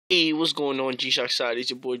Hey, what's going on, G-Shock side? It's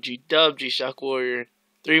your boy G-Dub, G-Shock Warrior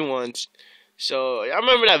 3-1s. So, I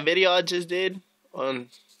remember that video I just did on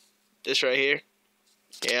this right here?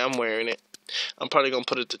 Yeah, I'm wearing it. I'm probably going to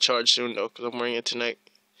put it to charge soon, though, because I'm wearing it tonight.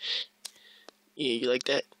 Yeah, you like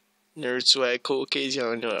that? Nerd swag, cool kids.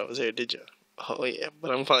 Y'all know I was there, did y'all? Oh, yeah,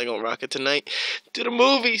 but I'm probably going to rock it tonight to the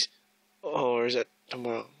movies. Oh, or is that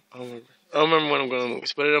tomorrow? I don't remember when I'm going to the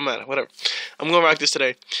movies, but it don't matter. Whatever. I'm going to rock this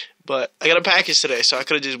today. But I got a package today, so I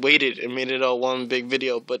could have just waited and made it all one big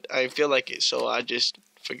video, but I didn't feel like it, so I just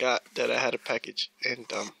forgot that I had a package, and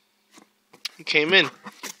it came in,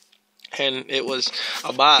 and it was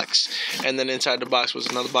a box, and then inside the box was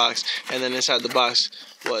another box, and then inside the box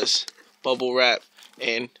was bubble wrap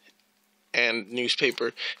and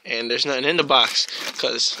newspaper, and there's nothing in the box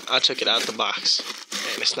because I took it out the box,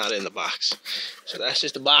 and it's not in the box. So that's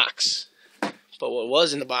just the box. But what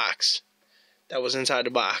was in the box, that was inside the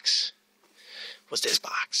box, was this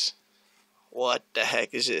box. What the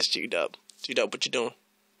heck is this, G-Dub? G-Dub, what you doing?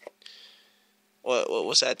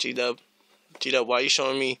 What's that, G-Dub? G-Dub, why are you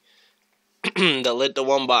showing me the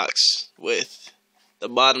one box with the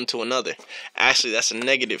bottom to another? Actually, that's a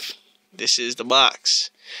negative. This is the box.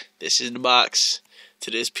 This is the box to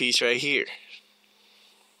this piece right here.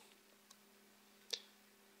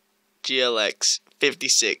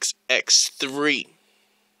 GLX5600X-3.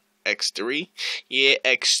 X3? Yeah,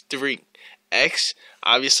 X3. X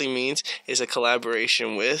obviously means it's a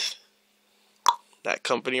collaboration with that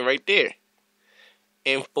company right there.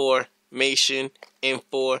 In4mation,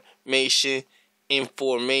 In4mation,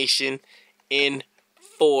 In4mation,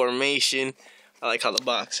 In4mation. I like how the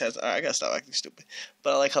box has, alright, I gotta stop acting stupid.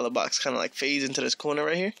 But I like how the box kind of like fades into this corner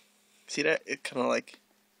right here. See that? It kind of like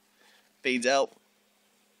fades out.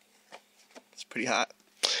 It's pretty hot.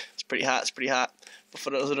 It's pretty hot. It's pretty hot. But for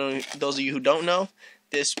those of you who don't know,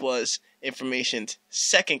 this was In4mation's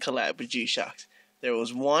second collab with G-Shocks. There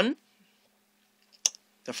was one,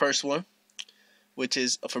 the first one, which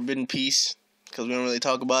is a forbidden piece, because we don't really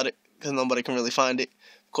talk about it, because nobody can really find it.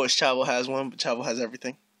 Of course, Chavo has one, but Chavo has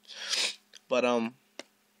everything. But it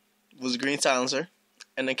was a green silencer,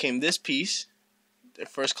 and then came this piece, their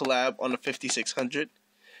first collab on the 5600,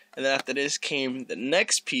 and then after this came the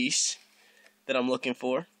next piece that I'm looking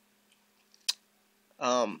for.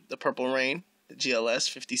 The Purple Rain, the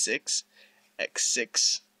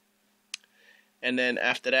GLX56X-3, and then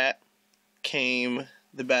after that came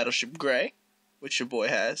the Battleship Gray, which your boy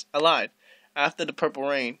has. I lied. After the Purple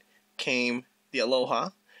Rain came the Aloha,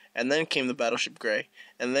 and then came the Battleship Gray,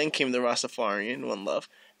 and then came the Rastafarian, One Love,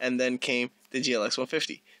 and then came the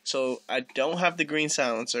GLX150. So I don't have the green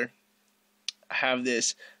silencer. I have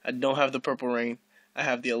this. I don't have the Purple Rain. I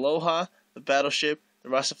have the Aloha, the Battleship, the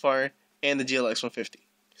Rastafarian, and the GLX150.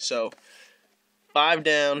 So 5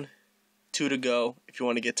 down, 2 to go. If you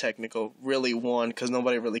want to get technical, really 1, because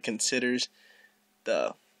nobody really considers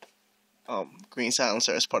the green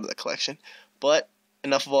silencer as part of the collection. But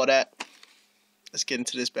enough of all that. Let's get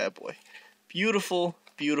into this bad boy. Beautiful,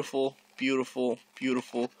 beautiful, beautiful,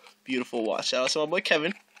 beautiful, beautiful watch. Shout out to my boy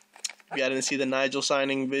Kevin. If you didn't see the Nigel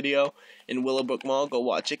signing video in Willowbrook Mall, go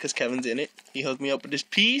watch it because Kevin's in it. He hooked me up with this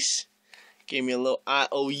piece. Gave me a little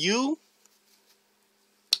IOU.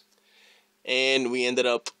 And we ended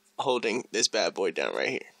up holding this bad boy down right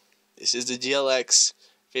here. This is the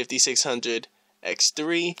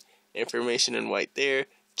GLX5600X-3. In4mation in white there.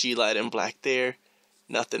 G-Light in black there.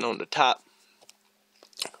 Nothing on the top.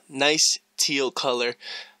 Nice teal color.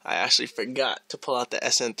 I actually forgot to pull out the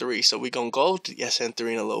SN3. So we're going to go to the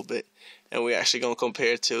SN3 in a little bit. And we're actually going to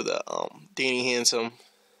compare it to the Danny Handsome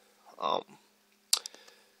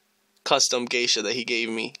custom geisha that he gave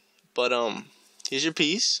me. But here's your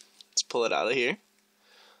piece. Let's pull it out of here.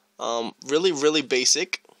 Really, really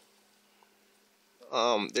basic.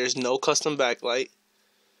 There's no custom backlight.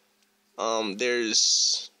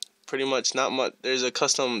 There's pretty much not much. There's a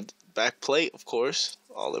custom back plate, of course.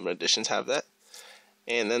 All the editions have that.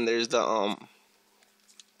 And then there's the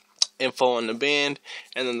info on the band,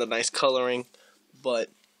 and then the nice coloring. But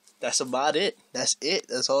that's about it. That's it.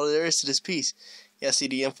 That's all there is to this piece. Yeah, see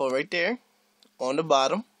the info right there on the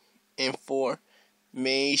bottom.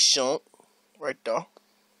 In4mation right there.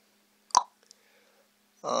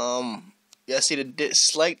 Yeah, see the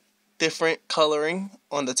slight different coloring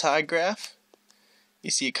on the tie graph.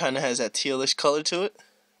 You see it kind of has that tealish color to it.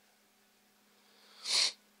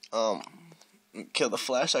 Kill the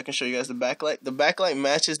flash so I can show you guys the backlight. The backlight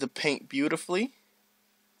matches the paint beautifully.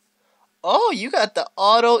 Oh, you got the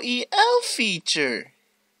auto EL feature.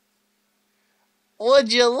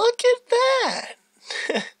 Would you look at that?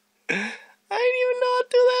 I didn't even know I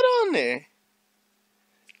threw that on there.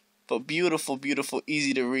 But beautiful, beautiful,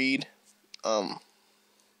 easy to read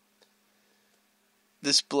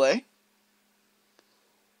display.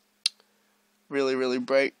 Really, really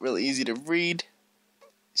bright, really easy to read.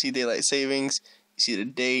 See daylight savings, you see the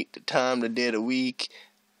date, the time, the day of the week,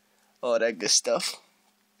 all that good stuff.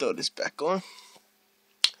 Throw this back on.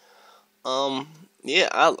 Yeah,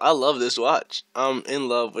 I love this watch. I'm in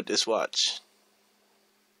love with this watch.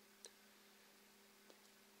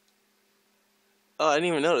 Oh, I didn't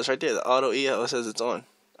even notice right there. The auto EL says it's on.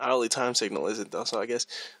 Hourly time signal isn't though, so I guess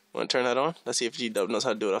want to turn that on. Let's see if G-Dub knows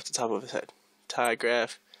how to do it off the top of his head. Tie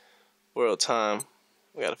graph, world time.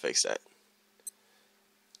 We gotta fix that.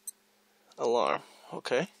 Alarm.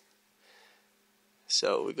 Okay.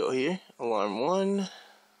 So we go here. Alarm 1, alarm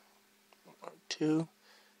 2,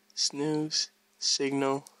 snooze,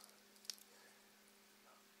 signal.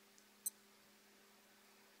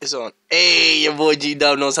 It's on. Hey, your boy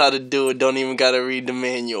G-Dub knows how to do it. Don't even gotta read the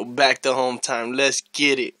manual. Back to home time. Let's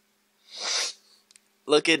get it.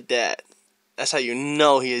 Look at that. That's how you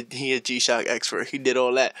know he a G-Shock expert. He did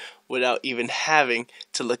all that without even having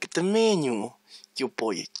to look at the manual. Your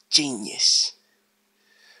boy a genius.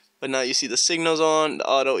 But now you see the signals on. The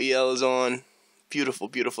auto EL is on. Beautiful,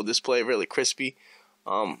 beautiful display. Really crispy.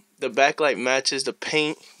 The backlight matches the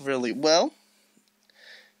paint really well.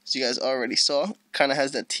 As you guys already saw, kind of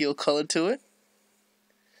has that teal color to it.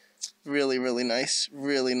 Really, really nice.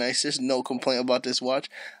 Really nice. There's no complaint about this watch.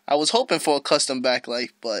 I was hoping for a custom backlight,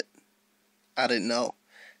 but I didn't know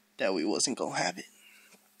that we wasn't going to have it.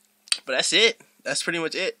 But that's it. That's pretty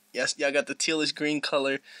much it. Yes, y'all got the tealish green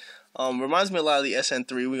color. Reminds me a lot of the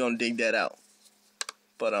SN3. We're going to dig that out.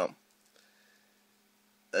 But,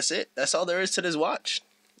 that's it. That's all there is to this watch.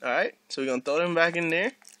 Alright, so we're going to throw them back in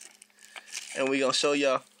there. And we're going to show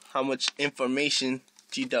y'all how much information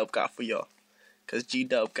G-Dub got for y'all. Because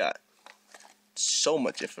G-Dub got so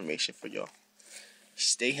much information for y'all.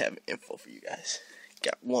 Stay having info for you guys.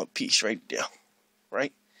 Got one piece right there.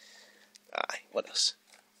 Right? Alright, what else?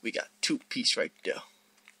 We got 2 piece right there.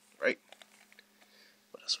 Right?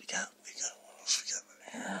 What else we got? What else we got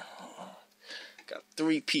right here? Got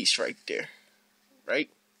 3 piece right there. Right?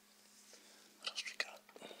 What else we got?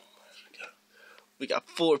 We got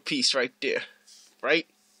 4 piece right there. Right?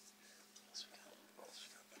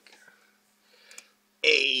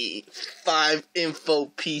 Hey, 5 info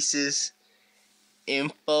pieces.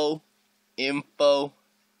 Info, info,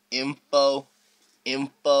 info,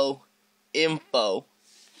 info, info.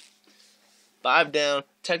 5 down,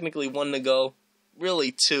 technically 1 to go.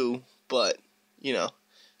 Really 2, but, you know,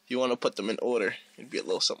 if you want to put them in order, it'd be a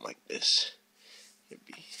little something like this. It'd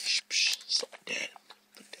be, slide that,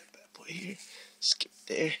 put that bad boy here, skip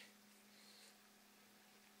there.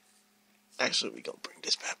 Actually, we gonna bring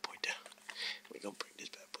this bad boy down. We gonna bring this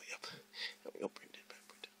bad boy up. And we gonna bring this bad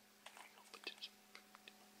boy down. We gonna put this.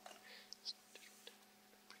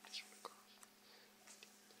 Bring this one across.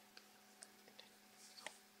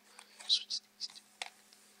 Switch these two.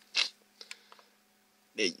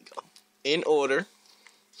 There you go. In order.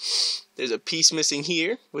 There's a piece missing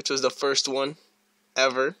here, which was the first one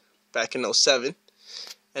ever back in 07.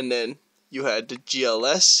 And then you had the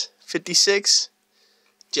GLX56,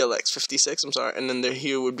 I'm sorry, and then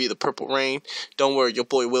here would be the Purple Rain. Don't worry, your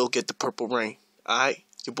boy will get the Purple Rain. Alright?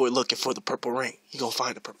 Your boy looking for the Purple Rain. He gonna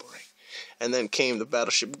find the Purple Rain. And then came the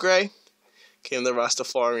Battleship Gray, came the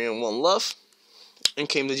Rastafarian One Love, and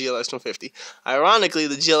came the GLX150. Ironically,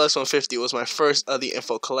 the GLX150 was my first of the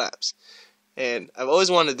info collabs. And I've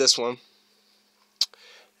always wanted this one.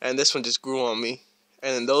 And this one just grew on me.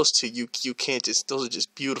 And then those two, you can't just, those are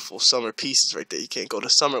just beautiful summer pieces right there. You can't go to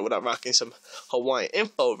summer without rocking some Hawaiian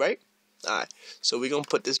info, right? Alright, so we're going to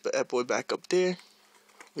put this bad boy back up there.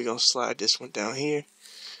 We're going to slide this one down here.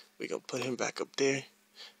 We're going to put him back up there.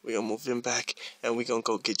 We're going to move him back. And we're going to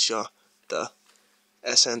go get y'all the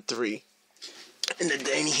SN3 and the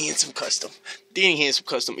Danny Handsome Custom. Danny Handsome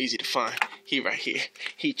Custom, easy to find. He right here.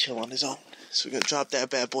 He chill on his own. So we're going to drop that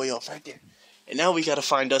bad boy off right there. And now we got to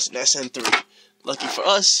find us an SN3. Lucky for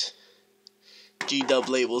us, G-Dub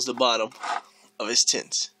labels the bottom of his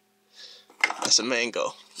tints. That's a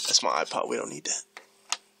mango. That's my iPod. We don't need that.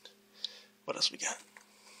 What else we got?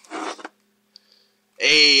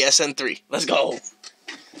 Hey, SN3. Let's go.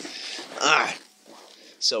 Alright.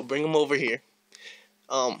 So bring them over here.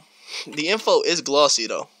 The info is glossy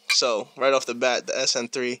though. So right off the bat, the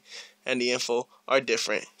SN3 and the info are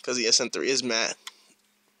different because the SN3 is matte.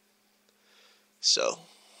 So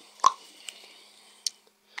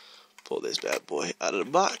pull this bad boy out of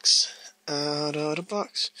the box. Out of the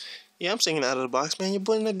box. Yeah, I'm singing out of the box, man.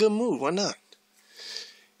 You're in a good mood. Why not?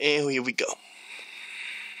 And here we go.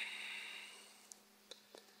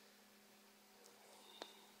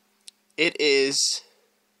 It is.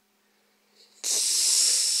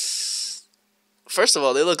 First of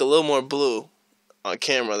all, they look a little more blue on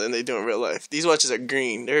camera than they do in real life. These watches are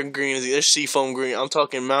green. They're green. They're seafoam green. I'm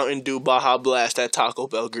talking Mountain Dew Baja Blast, that Taco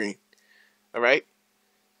Bell green. All right?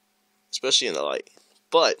 Especially in the light.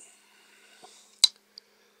 But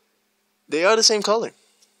they are the same color.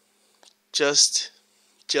 Just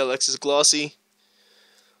GLX is glossy.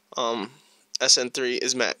 SN3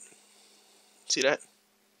 is matte. See that?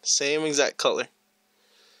 Same exact color.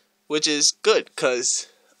 Which is good, because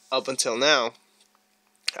up until now,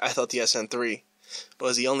 I thought the SN3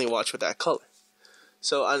 was the only watch with that color.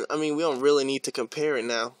 So, I mean, we don't really need to compare it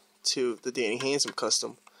now to the Danny Handsome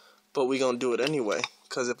custom. But we're going to do it anyway.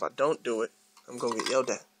 Because if I don't do it, I'm going to get yelled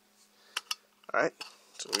at. Alright?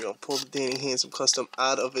 So we're going to pull the Danny Handsome custom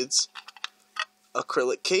out of its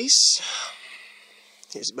acrylic case.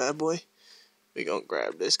 Here's the bad boy. We're going to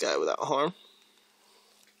grab this guy without harm.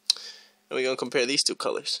 And we're going to compare these two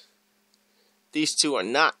colors. These two are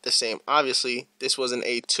not the same. Obviously, this was an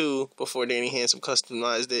A2 before Danny Handsome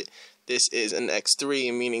customized it. This is an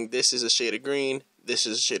X3, meaning this is a shade of green. This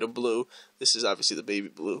is a shade of blue. This is obviously the baby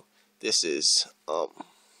blue. This is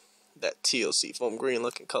that teal seafoam green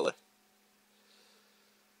looking color.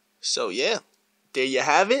 So yeah, there you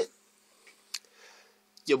have it.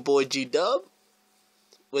 Your boy G-Dub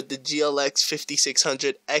with the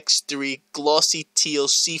GLX5600X-3 glossy teal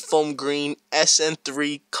seafoam green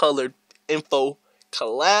SN3 colored info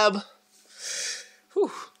collab.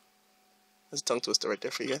 Whew. That's a tongue twister right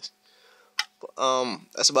there for you guys. But,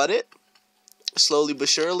 that's about it. Slowly but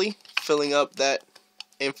surely filling up that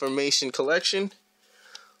information collection.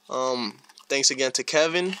 Thanks again to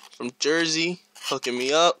Kevin from Jersey hooking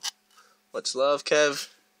me up. Much love, Kev.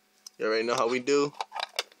 You already know how we do.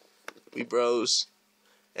 We bros.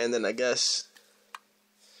 And then I guess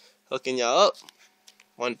hooking y'all up.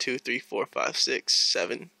 1, 2, 3, 4, 5, 6,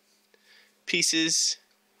 7 pieces.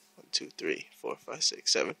 1, 2, 3, 4, 5,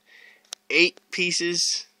 6, 7, 8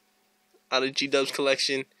 pieces out of G-Dub's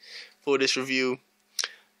collection for this review.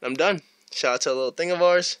 I'm done. Shout out to a little thing of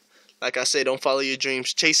ours. Like I say, don't follow your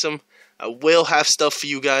dreams, chase them. I will have stuff for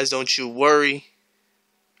you guys, don't you worry.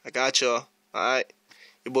 I got y'all. Alright.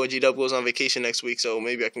 Your boy G-Dub goes on vacation next week, so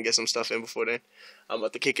maybe I can get some stuff in before then. I'm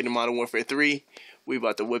about to kick into Modern Warfare 3. We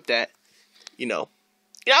about to whip that. You know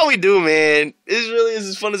how we do, man. This really is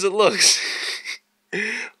as fun as it looks.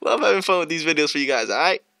 Love having fun with these videos for you guys,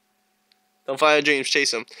 alright? Don't follow your dreams,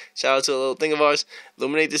 chase them. Shout out to a little thing of ours.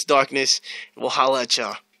 Illuminate this darkness, and we'll holla at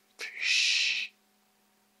y'all.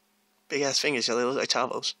 Big ass fingers, y'all. They look like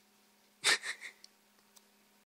Chavos.